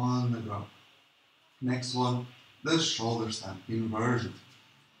on the ground. Next one, the shoulder stand inversion.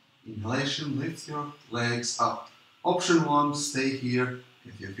 Inhalation, lift your legs up. Option 1, stay here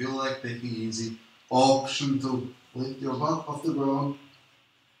if you feel like taking easy. Option 2, lift your butt off the ground.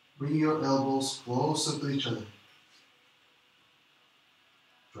 Bring your elbows closer to each other.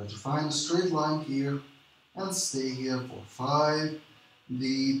 Try to find a straight line here and stay here for 5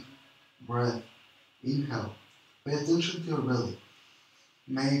 deep breaths. Inhale. Pay attention to your belly.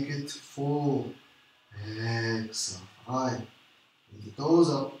 Make it full. Exhale. 5. With the toes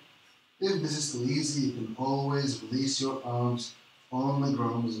up. If this is too easy, you can always release your arms on the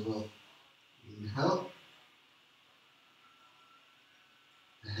ground as well. Inhale.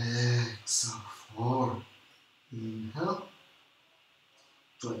 Exhale. 4. Inhale.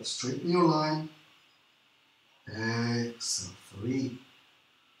 Try to straighten your line. Exhale. 3.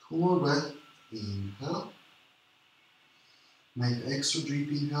 2 more breaths. Inhale. Make extra deep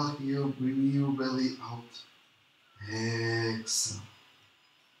inhale here. Bring your belly out. Exhale.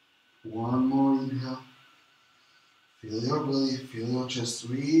 1 more inhale. Feel your belly, feel your chest.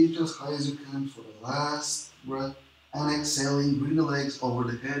 Reach as high as you can for the last breath. And exhaling, bring the legs over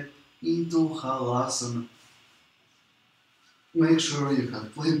the head into Halasana. Make sure you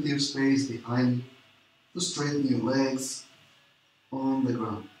have plenty of space behind you to straighten your legs on the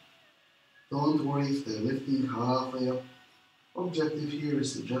ground. Don't worry if they're lifting halfway up. Objective here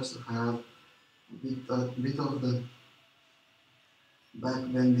is to just have a bit of the back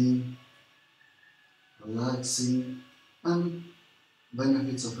bending, relaxing, and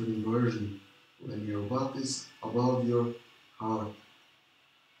benefits of an inversion when your butt is above your heart.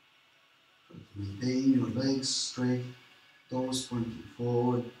 Try to maintain your legs straight, toes pointing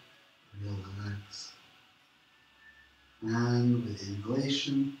forward, relax. And with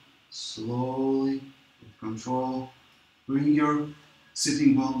inhalation, slowly, with control, bring your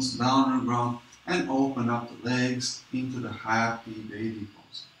sitting bones down on the ground and open up the legs into the happy baby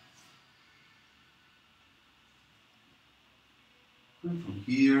pose. And from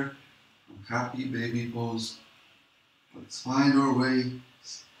here, from happy baby pose, let's find our way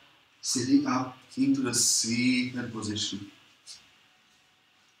sitting up into the seated position.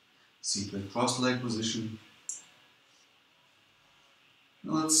 Seated cross-leg position.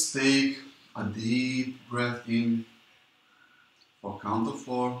 Now let's take a deep breath in for count of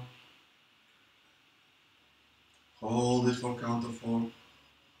 4. Hold it for count of 4.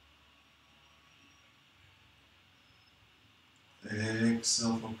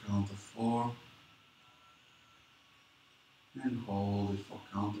 Exhale for count of 4. And hold it for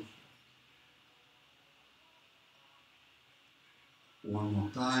count of 4. One more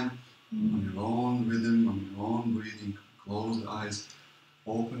time, on your own rhythm, on your own breathing. Close the eyes,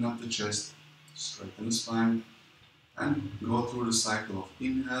 open up the chest, straighten the spine, and go through the cycle of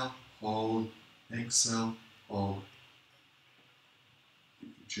inhale, hold, exhale, hold. You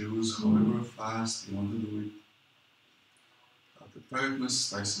can choose however fast you want to do it. Perfectness,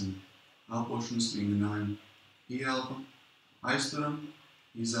 Tyson, Alpotions, Ingenheim, Helpen, Eisturen,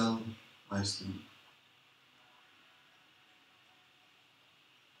 Iselpen, Eisturen.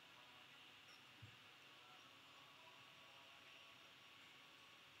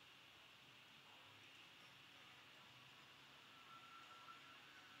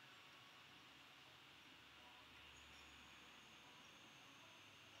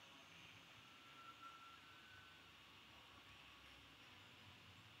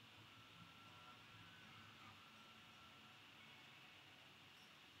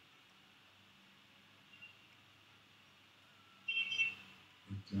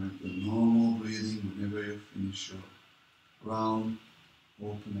 Turn to normal breathing whenever you finish your round.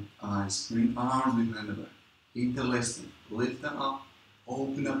 Open up eyes. Bring arms behind the back. Interlace them. Lift them up.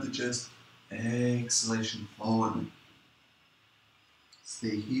 Open up the chest. Exhalation. Forward bend.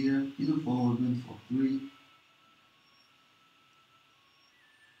 Stay here in a forward bend for 3,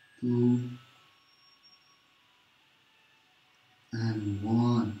 2, and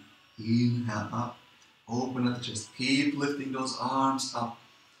 1. Inhale up. Open up the chest. Keep lifting those arms up.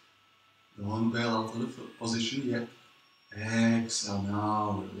 Don't bail out of the position yet. Exhale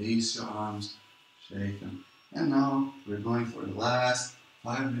now. Release your arms. Shake them. And now we're going for the last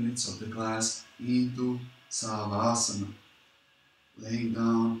 5 minutes of the class into Savasana. Laying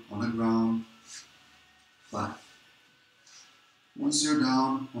down on the ground flat. Once you're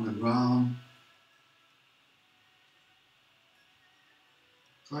down on the ground,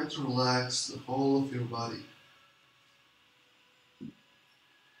 try to relax the whole of your body.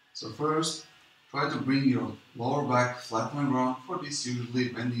 So first, try to bring your lower back flat on the ground. For this, usually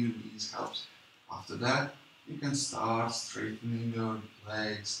bending your knees helps. After that, you can start straightening your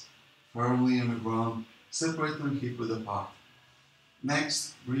legs firmly on the ground. Separate them hip width apart.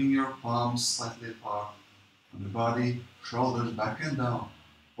 Next, bring your palms slightly apart on the body, shoulders back and down,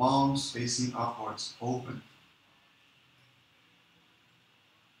 palms facing upwards, open.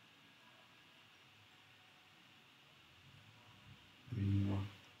 Bring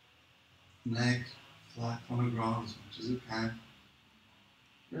your neck flat on the ground as much as you can.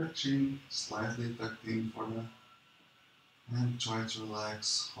 Your chin slightly tucked in for that. And try to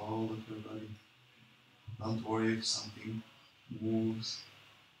relax all of your body. Don't worry if something moves,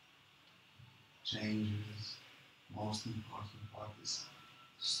 changes. Most important part is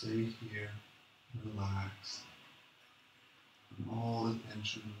to stay here, relax, and all the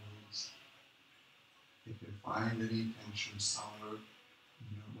tension release. If you find any tension somewhere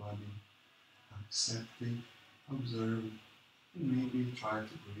in your body, accept it, observe it, and maybe try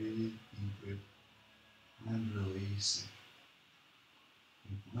to breathe into it and release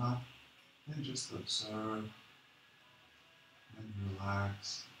it. If not, then just observe and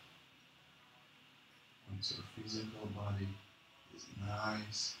relax. Once your physical body is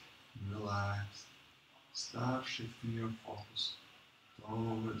nice and relaxed, start shifting your focus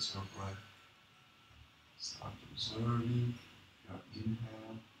towards your breath. Start observing your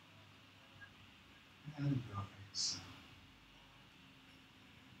inhale and your exhale.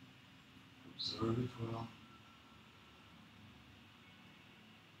 Observe it well.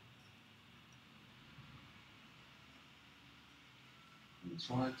 And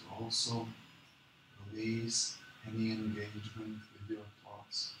try to also release any engagement with your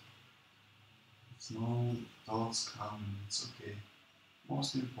thoughts. It's no thoughts come and it's okay.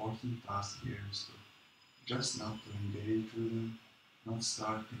 Most important task here is to just not to engage with them, not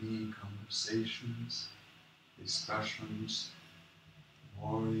start any conversations, discussions,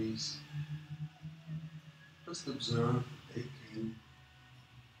 worries. Just observe, take in,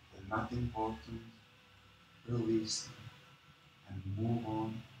 they're not important, release them, and move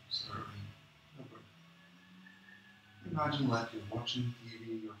on observing the breath. Imagine like you're watching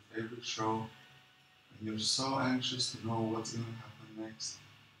TV, your favorite show, and you're so anxious to know what's going to happen next.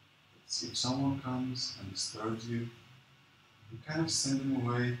 But if someone comes and disturbs you, you kind of send them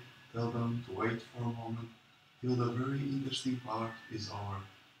away, tell them to wait for a moment till the very interesting part is over.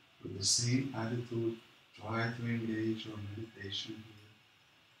 With the same attitude, try to engage your meditation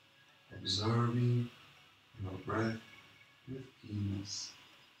here, observing your breath with keenness.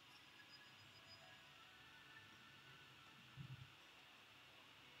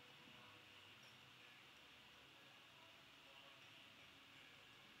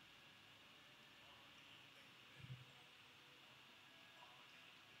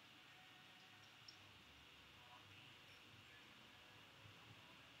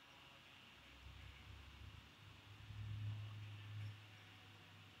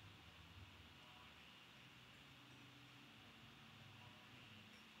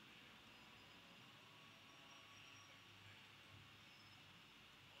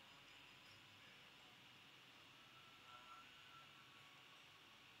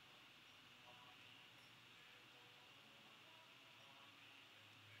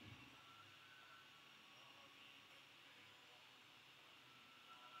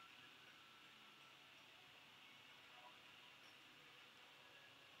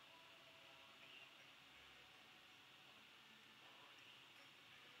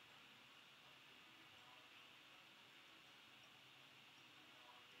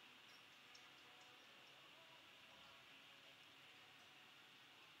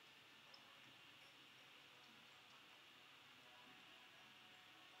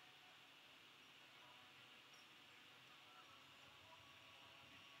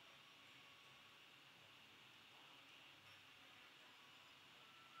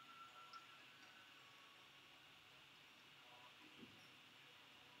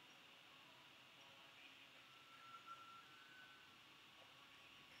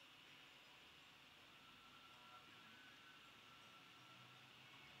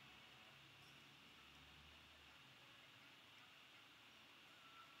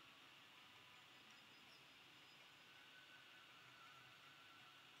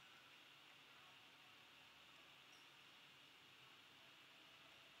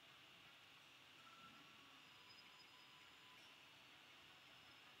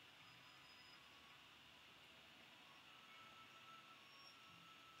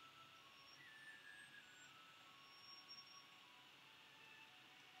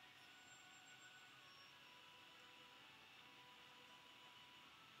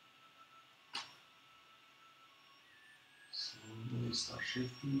 slowly start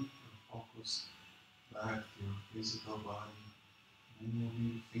shifting your focus back to your physical body and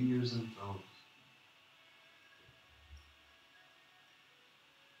moving fingers and toes.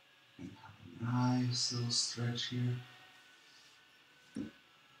 You can have a nice little stretch here.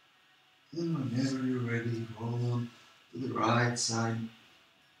 And whenever you're ready, roll on to the right side,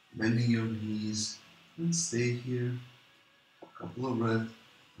 bending your knees, and stay here a couple of breaths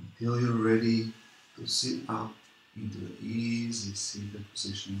until you're ready to sit up into the easy seated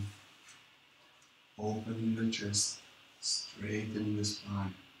position, opening the chest, straightening the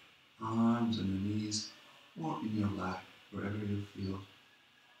spine, arms and the knees, or in your lap, wherever you feel.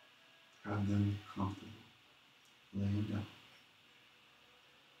 Have them comfortable. Laying down.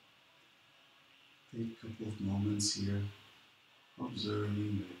 Take a couple of moments here,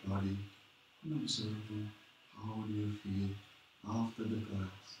 observing your body and observing how do you feel after the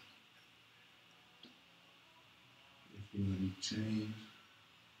class. Do you feel any change?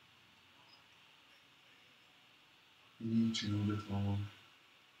 Any change at all?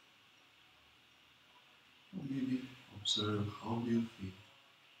 Or maybe observe how do you feel.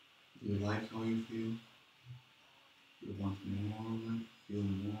 Do you like how you feel? Do you want more, feel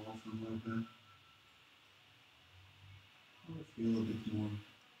more often like that? Or feel a bit more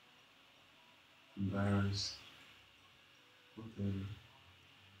embarrassed? Whatever.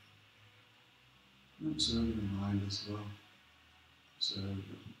 And observe your mind as well. Observe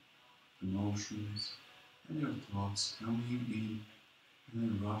your emotions and your thoughts coming in and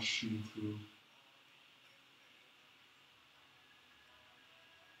then rushing through.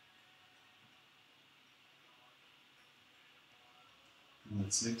 And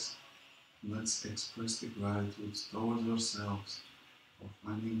let's express the gratitude towards ourselves for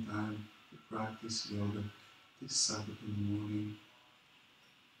finding time to practice yoga this Saturday morning.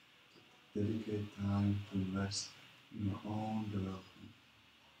 Dedicate time to invest in your own development.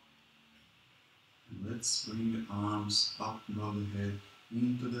 And let's bring the arms up above the head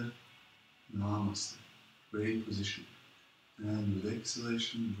into the Namaste, great position. And with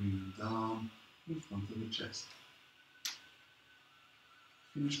exhalation, bring them down in front of the chest.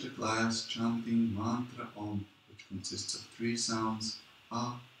 Finish the class chanting mantra Om, which consists of 3 sounds,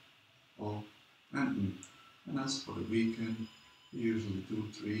 A, O, and M. And as for the weekend, we usually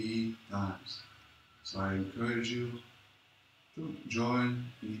do 3 times. So I encourage you to join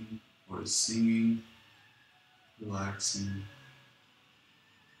in for a singing, relaxing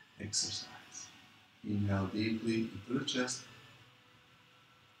exercise. Inhale deeply into the chest,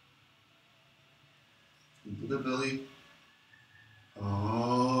 into the belly.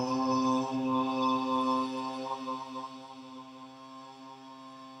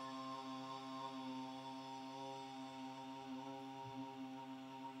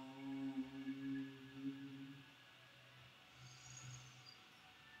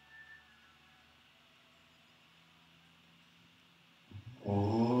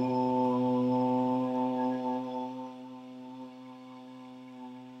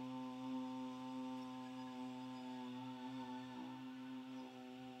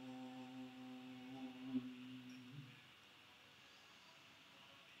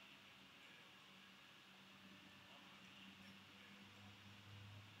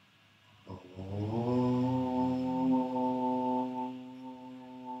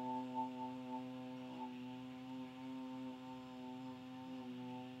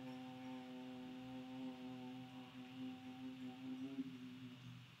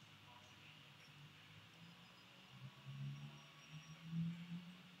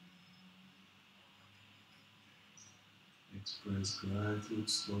 Express gratitude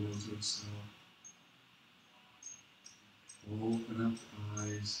towards yourself. Open up the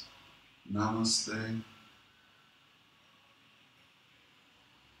eyes. Namaste.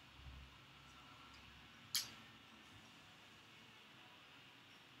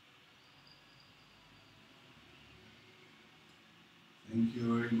 Thank you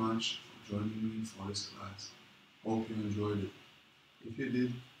very much for joining me for this class. Hope you enjoyed it. If you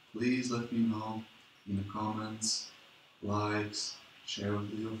did, please let me know in the comments, likes, share it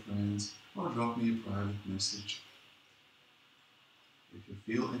with your friends, or drop me a private message. If you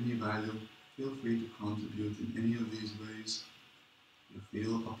feel any value, feel free to contribute in any of these ways you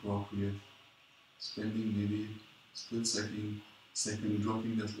feel appropriate. Spending maybe a split second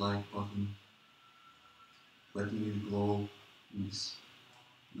dropping that like button, letting it glow in this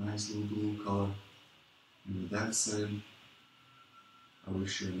nice little blue color. And with that said, I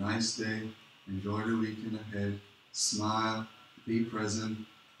wish you a nice day, enjoy the weekend ahead, smile, be present,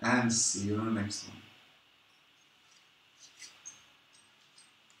 and see you on the next one.